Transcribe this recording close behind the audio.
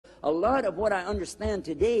a lot of what I understand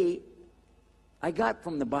today, I got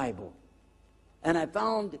from the Bible. And I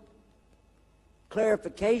found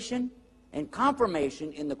clarification and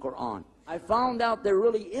confirmation in the Quran. I found out there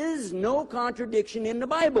really is no contradiction in the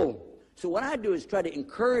Bible. So what I do is try to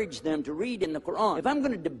encourage them to read in the Quran. If I'm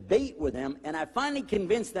going to debate with them, and I finally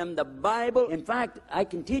convinced them the Bible, in fact, I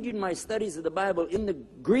continued my studies of the Bible in the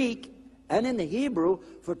Greek and in the Hebrew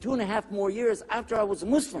for 2.5 more years after I was a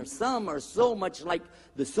Muslim. Some are so much like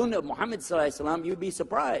the Sunnah of Muhammad sallallahu alaihi wasallam, you'd be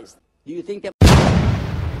surprised. Do you think that?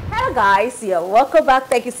 Hello guys, welcome back.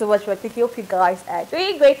 Thank you so much for taking. Hope you guys are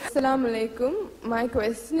doing great. Assalamu alaikum. My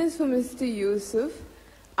question is for Mr. Yusuf.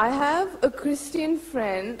 I have a Christian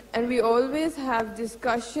friend and we always have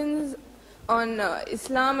discussions on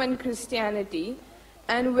Islam and Christianity,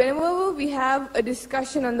 and whenever we have a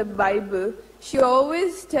discussion on the Bible, she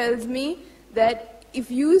always tells me that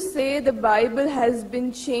if you say the Bible has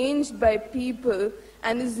been changed by people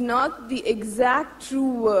and is not the exact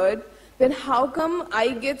true word, then how come I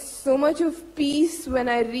get so much of peace when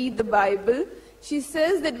I read the Bible? She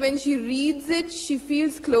says that when she reads it, she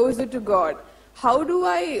feels closer to God. How do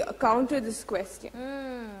I counter this question?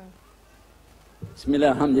 Bismillah,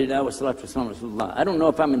 alhamdulillah, wa salatu wa salam. I don't know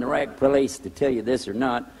if I'm in the right place to tell you this or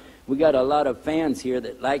not. We got a lot of fans here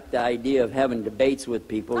that like the idea of having debates with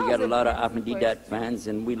people. We got a lot of Ahmadiyyat fans,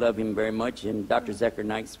 and we love him very much. And Dr. Zakir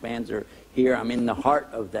Naik's fans are here. I'm in the heart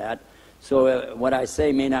of that. So what I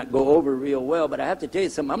say may not go over real well, but I have to tell you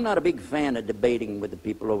something. I'm not a big fan of debating with the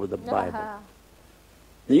people over the Bible.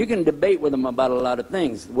 Now, you can debate with them about a lot of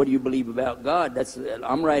things. What do you believe about God?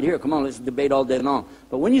 I'm right here. Come on, let's debate all day long.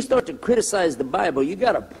 But when you start to criticize the Bible, you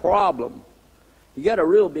got a problem. You got a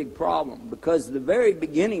real big problem, because the very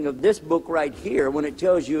beginning of this book right here, when it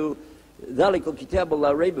tells you, ذَلِكَ الْكِتَابُ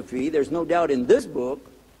لَا رَيْبَ فِيهِ, there's no doubt in this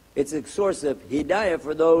book, it's a source of hidayah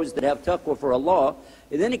for those that have taqwa for Allah.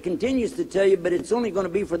 And then it continues to tell you, but it's only going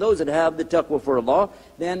to be for those that have the taqwa for Allah.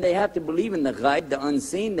 Then they have to believe in the ghaib, the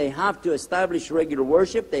unseen. They have to establish regular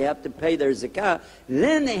worship. They have to pay their zakah.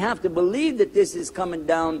 Then they have to believe that this is coming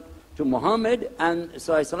down to Muhammad and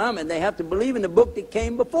sallallahu, and they have to believe in the book that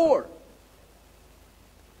came before.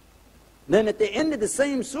 Then at the end of the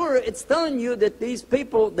same surah, it's telling you that these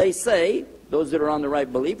people, they say, those that are on the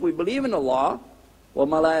right belief, we believe in Allah, wa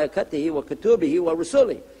malaikatihi wa kutubihi wa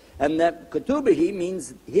rusulihi. And that kutubihi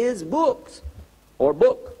means his books, or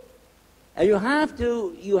book. And you have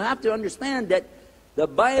to understand that the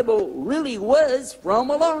Bible really was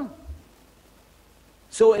from Allah.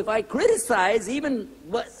 So if I criticize even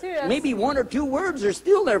maybe 1 or 2 words are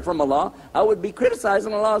still there from Allah, I would be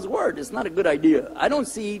criticizing Allah's word. It's not a good idea. I don't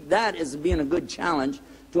see that as being a good challenge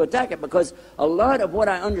to attack it, because a lot of what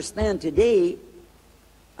I understand today,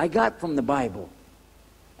 I got from the Bible.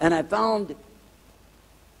 And I found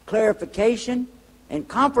clarification and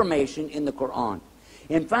confirmation in the Quran.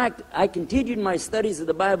 In fact, I continued my studies of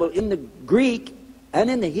the Bible in the Greek and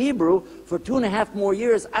in the Hebrew for 2.5 more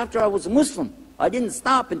years after I was a Muslim. I didn't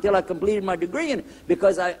stop until I completed my degree in it,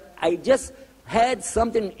 because I just had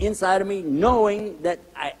something inside of me knowing that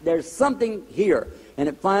there's something here. And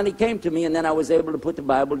it finally came to me, and then I was able to put the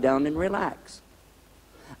Bible down and relax.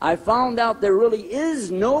 I found out there really is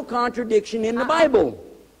no contradiction in the Bible,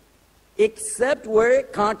 except where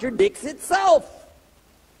it contradicts itself.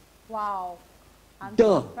 Wow. I'm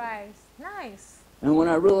Duh. surprised. Nice. And when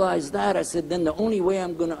I realized that, I said, then the only way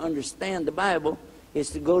I'm going to understand the Bible is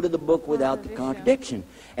to go to the book without the contradiction.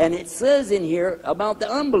 And it says in here about the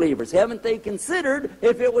unbelievers, haven't they considered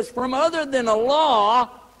if it was from other than Allah,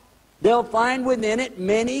 they'll find within it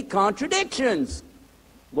many contradictions.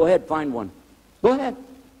 Go ahead, find one. Go ahead.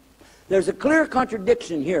 There's a clear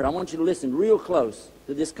contradiction here. I want you to listen real close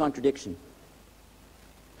to this contradiction.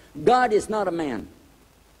 God is not a man.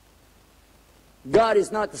 God is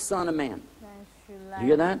not the son of man. You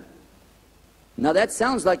hear that? Now that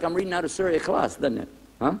sounds like I'm reading out of Surah Ikhlas, doesn't it?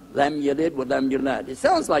 Huh? Lam yalid wa lam yulad. It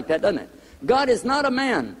sounds like that, doesn't it? God is not a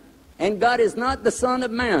man, and God is not the son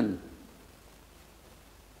of man.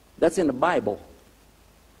 That's in the Bible.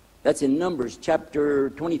 That's in Numbers chapter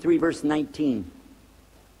 23, verse 19.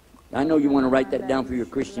 I know you want to write that down for your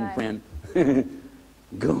Christian friend.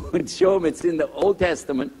 Go and show them it's in the Old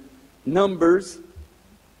Testament, Numbers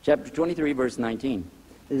chapter 23, verse 19.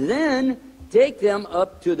 Then take them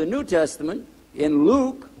up to the New Testament in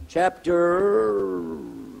Luke chapter,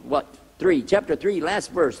 3, chapter 3,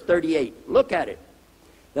 last verse, 38. Look at it.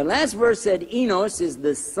 The last verse said Enos is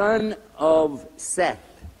the son of Seth.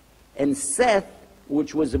 And Seth,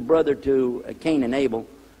 which was a brother to Cain and Abel,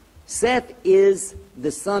 Seth is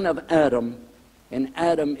the son of Adam, and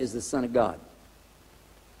Adam is the son of God.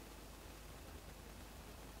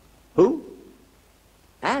 Who?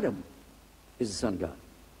 Adam is the Son of God.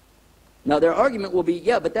 Now their argument will be,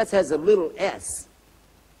 yeah, but that has a little s.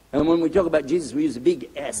 And when we talk about Jesus, we use a big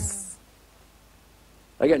S.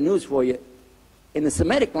 I got news for you. In the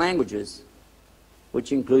Semitic languages,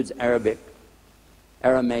 which includes Arabic,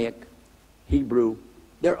 Aramaic, Hebrew,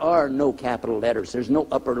 there are no capital letters. There's no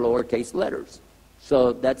upper lowercase letters.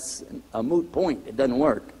 So that's a moot point. It doesn't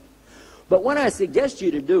work. But what I suggest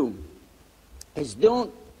you to do is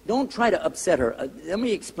don't try to upset her. Let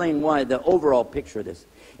me explain why, the overall picture of this.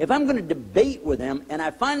 If I'm going to debate with them and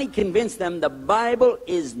I finally convince them the Bible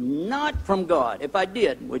is not from God, if I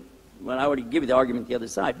did, well, I already give you the argument the other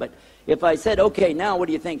side, but if I said, okay, now what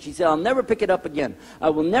do you think? She said, I'll never pick it up again. I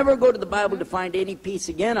will never go to the Bible to find any peace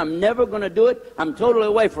again. I'm never going to do it. I'm totally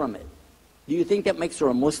away from it. Do you think that makes her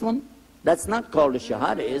a Muslim? That's not called a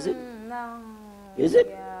Shahada, is it? No. Is it?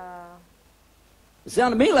 Yeah. It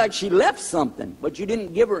sounded to me like she left something, but you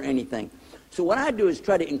didn't give her anything. So what I do is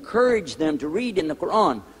try to encourage them to read in the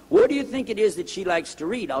Quran. What do you think it is that she likes to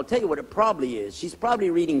read? I'll tell you what it probably is. She's probably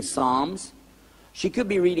reading Psalms. She could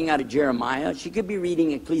be reading out of Jeremiah. She could be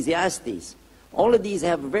reading Ecclesiastes. All of these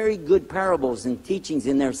have very good parables and teachings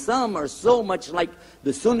in there. Some are so much like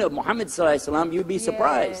the Sunnah of Muhammad sallallahu alaihi wasallam, you'd be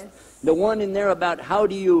surprised. Yes. The one in there about how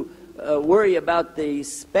do you worry about the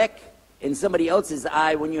speck in somebody else's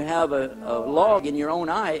eye when you have a log in your own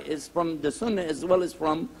eye is from the Sunnah as well as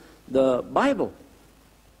from the Bible.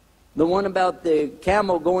 The one about the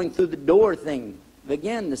camel going through the door thing,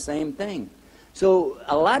 again, the same thing. So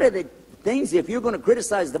a lot of the things, if you're going to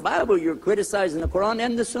criticize the Bible, you're criticizing the Quran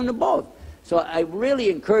and the Sunnah both. So I really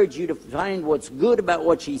encourage you to find what's good about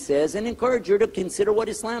what she says and encourage her to consider what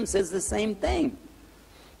Islam says, the same thing.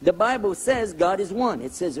 The Bible says God is one.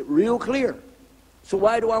 It says it real clear. So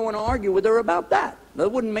why do I want to argue with her about that?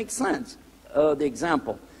 That wouldn't make sense. The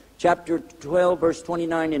example, chapter 12, verse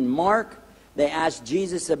 29 in Mark, they asked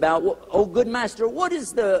Jesus about, oh good master,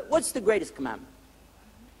 what's the greatest commandment?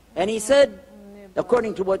 And he said,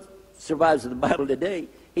 according to what survives of the Bible today,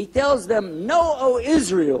 he tells them, know, O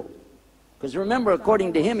Israel. Because remember,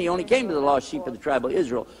 according to him, he only came to the lost sheep of the tribe of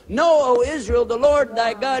Israel. Know, O Israel, the Lord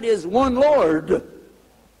thy God is one Lord.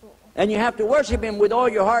 And you have to worship him with all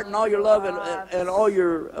your heart and all your love and all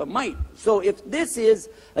your might. So if this is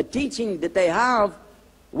a teaching that they have,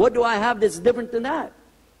 what do I have that's different than that?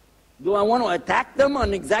 Do I want to attack them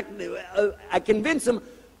on exactly... I convince them,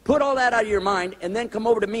 put all that out of your mind, and then come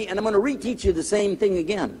over to me, and I'm going to reteach you the same thing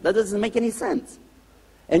again. That doesn't make any sense.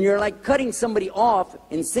 And you're like cutting somebody off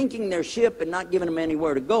and sinking their ship and not giving them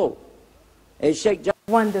anywhere to go. Hey, Sheikh John.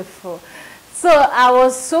 Wonderful. So I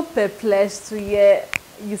was so perplexed to hear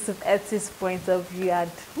Yusuf Eti's point of view, and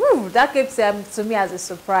that came to me as a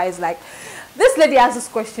surprise. Like, this lady asked this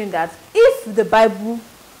question that if the Bible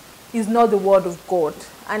is not the word of God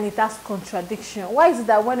and it has contradiction, why is it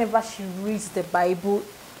that whenever she reads the Bible,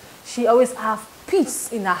 she always has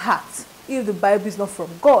peace in her heart if the Bible is not from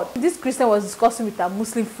God? This Christian was discussing with her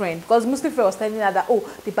Muslim friend, because Muslim friend was telling her that, oh,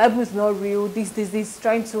 the Bible is not real, this,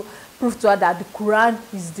 trying to prove to her that the Quran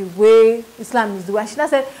is the way, Islam is the way. And she now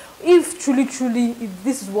said, if truly, if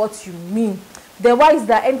this is what you mean, then why is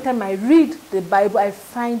that anytime I read the Bible, I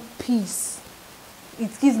find peace?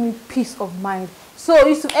 It gives me peace of mind. So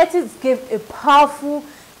Yusuf Eti gave a powerful,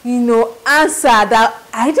 answer that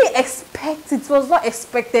I didn't expect. It was not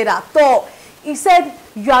expected at all. He said,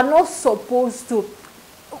 you are not supposed to.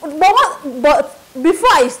 But before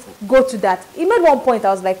I go to that, he made one point.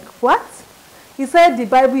 I was like, what? He said the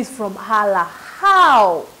Bible is from Allah.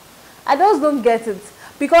 How? I just don't get it.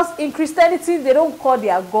 Because in Christianity, they don't call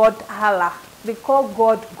their God Allah. They call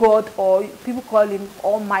God God, or people call him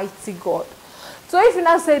Almighty God. So if you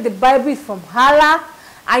now say the Bible is from Allah,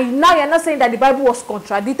 and now you're not saying that the Bible was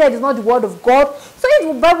contradicted, it's not the word of God. So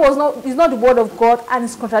if the Bible is not the word of God and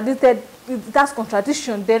it's contradicted, that's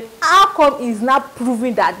contradiction, then how come he's not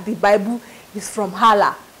proving that the Bible is from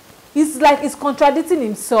Allah? It's like it's contradicting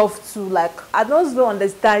himself too. Like, I just don't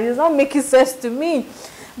understand. It's not making sense to me.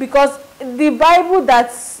 Because the Bible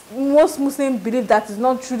that most Muslims believe that is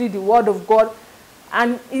not truly the word of God,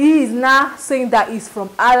 and he is now saying that it's from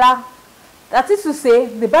Allah. That is to say,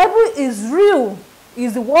 the Bible is real,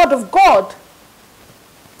 is the word of God.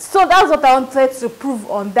 So that's what I wanted to prove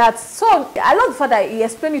on that. So I love the fact that he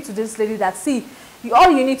explained it to this lady that, see,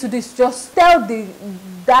 all you need to do is just tell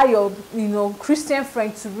that your Christian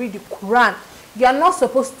friend to read the Quran. You are not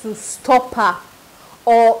supposed to stop her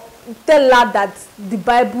or tell her that the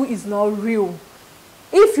Bible is not real.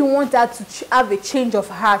 If you want her to have a change of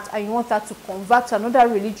heart and you want her to convert to another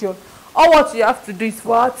religion, all what you have to do is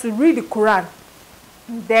for her to read the Quran.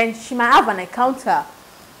 Then she might have an encounter,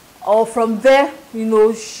 or from there,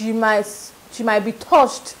 she might she might be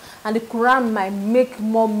touched, and the Quran might make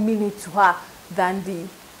more meaning to her than the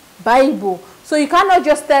Bible. So you cannot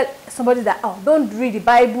just tell somebody that, oh, don't read the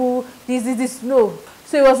Bible, this. No.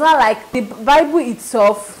 So it was not like the Bible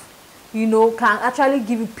itself, you know, can actually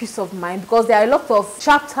give you peace of mind, because there are a lot of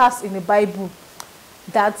chapters in the Bible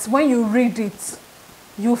that when you read it,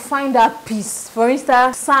 you find that peace. For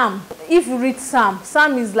instance, Psalm. If you read Psalm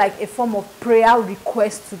is like a form of prayer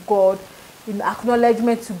request to God,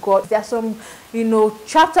 acknowledgement to God. There are some,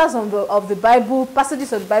 chapters of the Bible,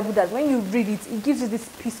 passages of the Bible that when you read it, it gives you this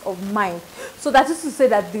peace of mind. So that is to say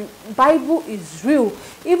that the Bible is real,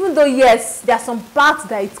 even though yes, there are some parts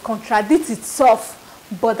that it contradicts itself,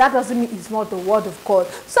 but that doesn't mean it's not the word of God.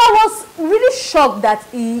 So I was really shocked that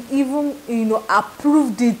he even,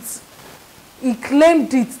 approved it. He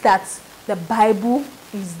claimed it that the Bible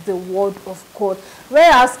is the word of God.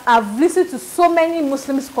 Whereas I've listened to so many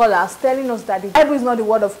Muslim scholars telling us that the Bible is not the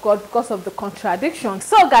word of God because of the contradiction.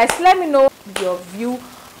 So guys, let me know your view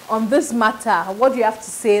on this matter. What do you have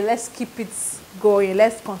to say? Let's keep it going.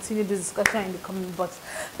 Let's continue this discussion in the comment box.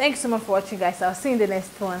 Thank you so much for watching, guys. I'll see you in the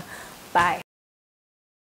next one. Bye.